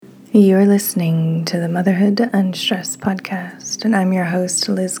You're listening to the Motherhood Unstressed podcast, and I'm your host,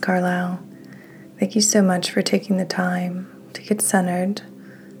 Liz Carlisle. Thank you so much for taking the time to get centered,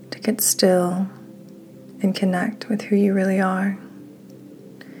 to get still, and connect with who you really are.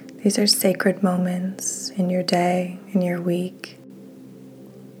 These are sacred moments in your day, in your week.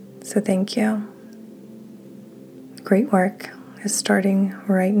 So thank you. Great work is starting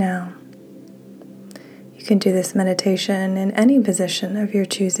right now. You can do this meditation in any position of your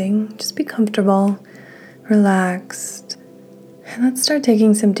choosing. Just be comfortable, relaxed, and let's start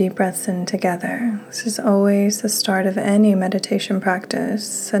taking some deep breaths in together. This is always the start of any meditation practice,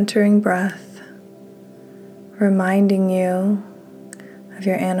 centering breath, reminding you of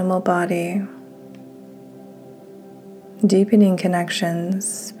your animal body, deepening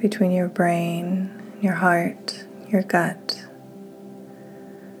connections between your brain, your heart, your gut.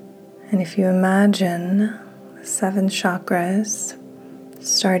 And if you imagine the 7 chakras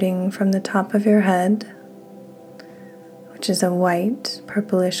starting from the top of your head, which is a white,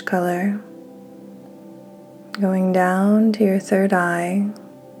 purplish color, going down to your third eye,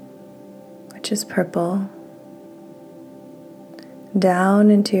 which is purple,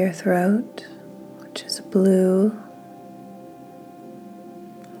 down into your throat, which is blue,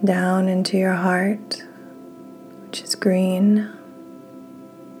 down into your heart, which is green,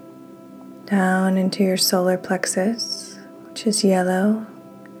 down into your solar plexus, which is yellow,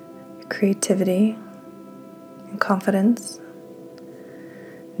 your creativity and confidence,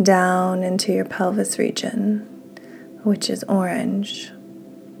 down into your pelvis region, which is orange,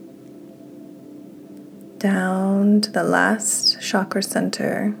 down to the last chakra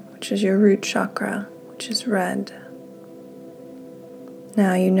center, which is your root chakra, which is red.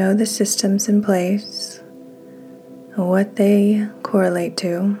 Now you know the systems in place and what they correlate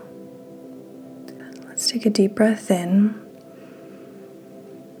to. Let's take a deep breath in,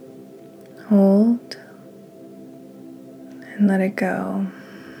 hold, and let it go.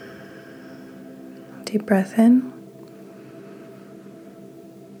 Deep breath in,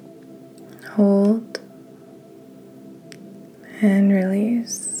 hold, and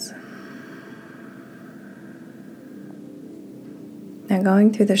release. Now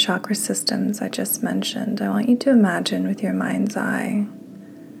going through the chakra systems I just mentioned, I want you to imagine with your mind's eye,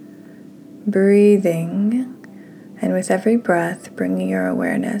 breathing, and with every breath, bringing your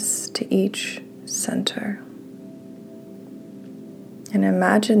awareness to each center. And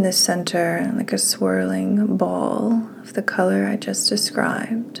imagine this center like a swirling ball of the color I just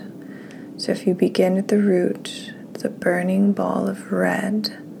described. So if you begin at the root, it's a burning ball of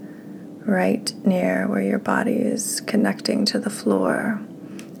red, right near where your body is connecting to the floor.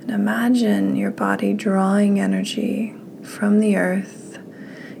 And imagine your body drawing energy from the earth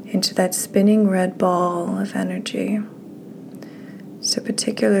into that spinning red ball of energy. So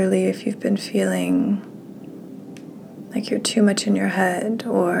particularly if you've been feeling like you're too much in your head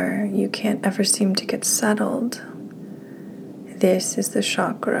or you can't ever seem to get settled, this is the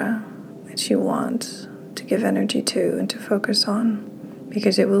chakra that you want to give energy to and to focus on,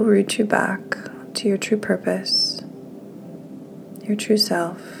 because it will root you back to your true purpose, your true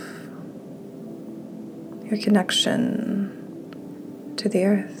self, your connection to the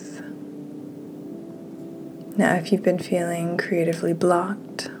earth. Now, if you've been feeling creatively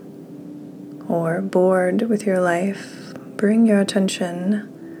blocked or bored with your life, bring your attention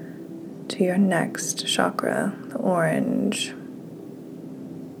to your next chakra, the orange.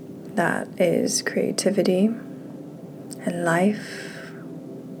 That is creativity and life.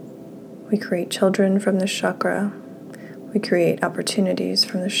 We create children from this chakra. We create opportunities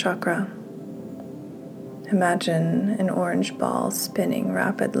from this chakra. Imagine an orange ball spinning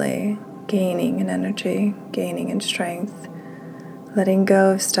rapidly, gaining in energy, gaining in strength, letting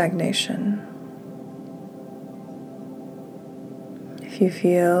go of stagnation. If you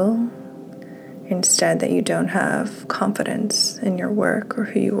feel instead that you don't have confidence in your work or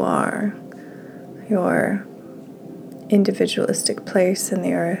who you are, your individualistic place in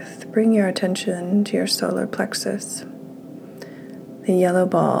the earth, bring your attention to your solar plexus, the yellow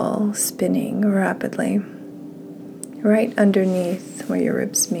ball spinning rapidly, right underneath where your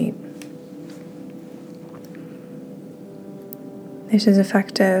ribs meet. This is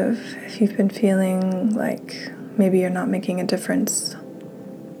effective if you've been feeling like maybe you're not making a difference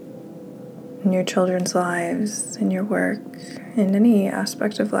in your children's lives, in your work, in any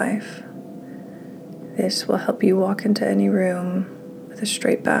aspect of life. This will help you walk into any room with a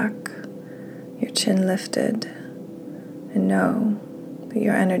straight back, your chin lifted, and know that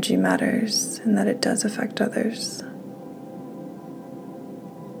your energy matters and that it does affect others.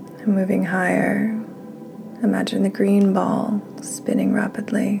 And moving higher, imagine the green ball spinning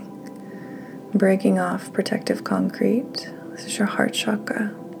rapidly, breaking off protective concrete. This is your heart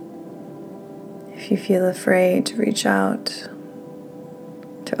chakra. If you feel afraid to reach out,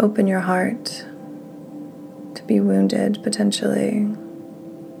 to open your heart, to be wounded potentially,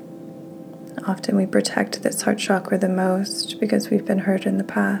 often we protect this heart chakra the most because we've been hurt in the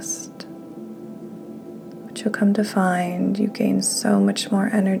past. But you'll come to find you gain so much more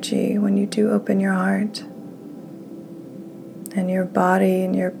energy when you do open your heart. And your body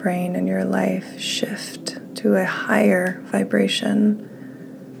and your brain and your life shift to a higher vibration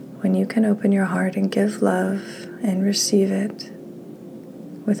when you can open your heart and give love and receive it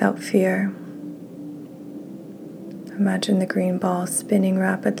without fear. Imagine the green ball spinning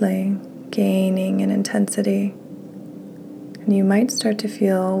rapidly, gaining in intensity. And you might start to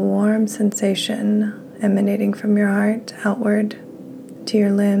feel a warm sensation emanating from your heart outward to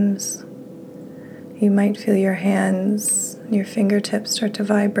your limbs. You might feel your hands, your fingertips start to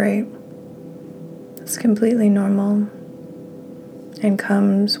vibrate. It's completely normal and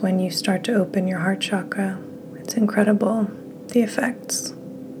comes when you start to open your heart chakra. It's incredible, the effects.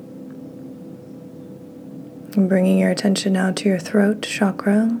 And bringing your attention now to your throat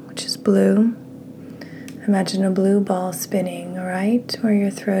chakra, which is blue. Imagine a blue ball spinning right where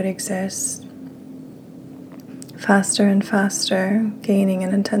your throat exists, faster and faster, gaining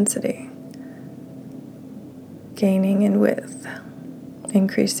in intensity. Gaining in width,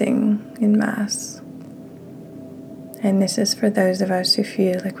 increasing in mass. And this is for those of us who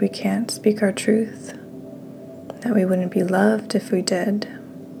feel like we can't speak our truth, that we wouldn't be loved if we did,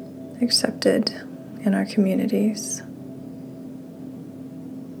 accepted in our communities.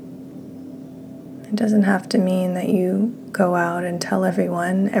 It doesn't have to mean that you go out and tell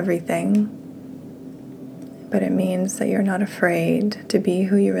everyone everything, but it means that you're not afraid to be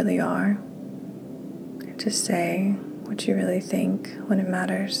who you really are. To say what you really think when it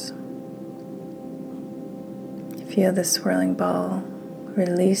matters. Feel the swirling ball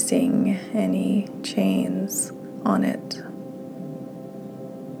releasing any chains on it.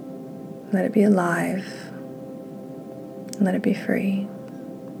 Let it be alive. Let it be free.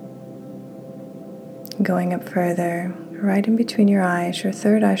 Going up further, right in between your eyes, your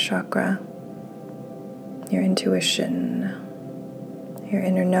third eye chakra, your intuition, your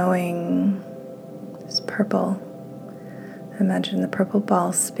inner knowing. It's purple. Imagine the purple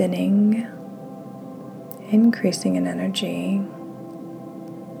ball spinning, increasing in energy,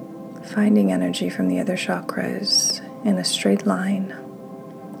 finding energy from the other chakras in a straight line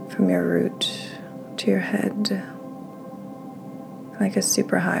from your root to your head, like a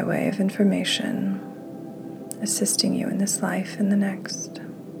superhighway of information assisting you in this life and the next.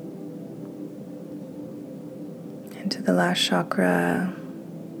 Into the last chakra,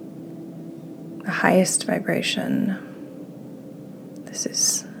 the highest vibration. This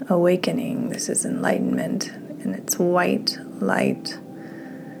is awakening, this is enlightenment, and it's white light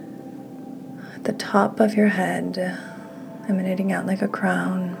at the top of your head, emanating out like a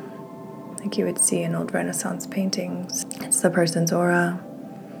crown, like you would see in old Renaissance paintings. It's the person's aura,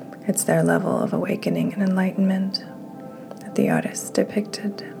 it's their level of awakening and enlightenment that the artist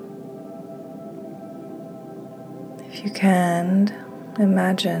depicted. If you can,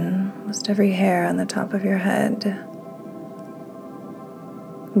 imagine almost every hair on the top of your head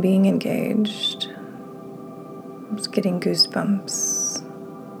being engaged, just getting goosebumps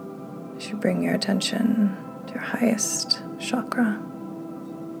as you bring your attention to your highest chakra.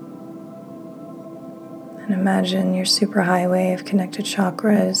 And imagine your superhighway of connected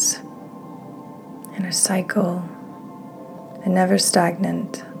chakras in a cycle, and never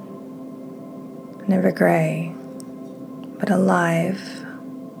stagnant, never gray, but alive,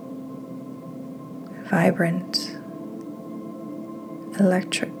 vibrant,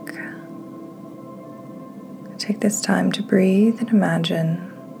 electric. Take this time to breathe and imagine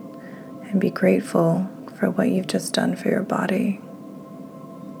and be grateful for what you've just done for your body,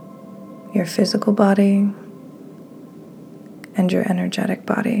 your physical body, and your energetic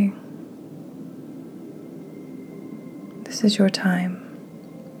body. This is your time.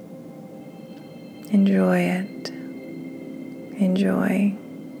 Enjoy it. Enjoy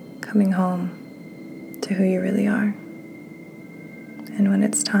coming home to who you really are. And when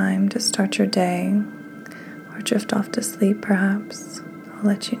it's time to start your day or drift off to sleep, perhaps, I'll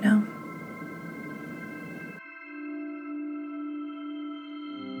let you know.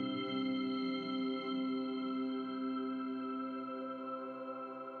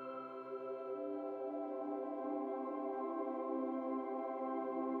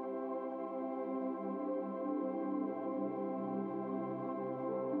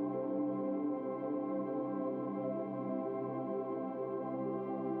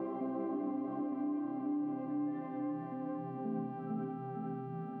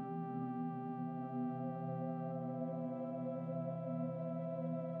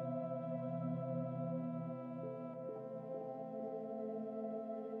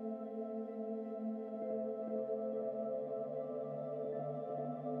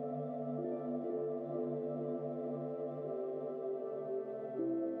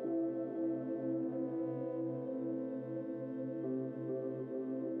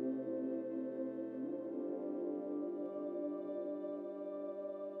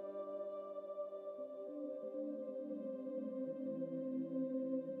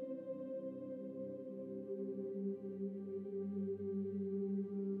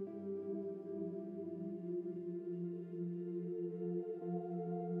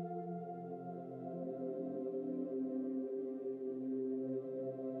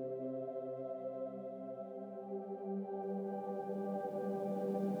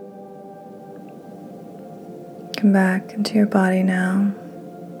 Come back into your body now.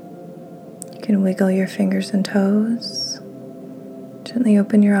 You can wiggle your fingers and toes. Gently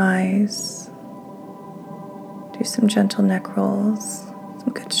open your eyes. Do some gentle neck rolls,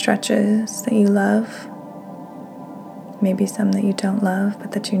 some good stretches that you love. Maybe some that you don't love,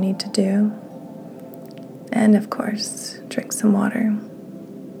 but that you need to do. And of course, drink some water.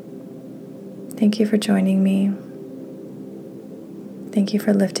 Thank you for joining me. Thank you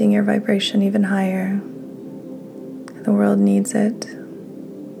for lifting your vibration even higher. The world needs it.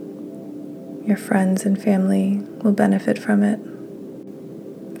 Your friends and family will benefit from it.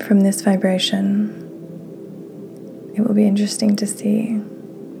 From this vibration, it will be interesting to see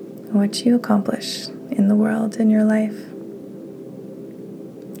what you accomplish in the world, in your life.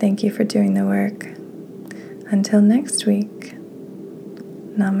 Thank you for doing the work. Until next week,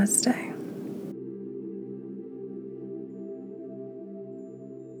 namaste.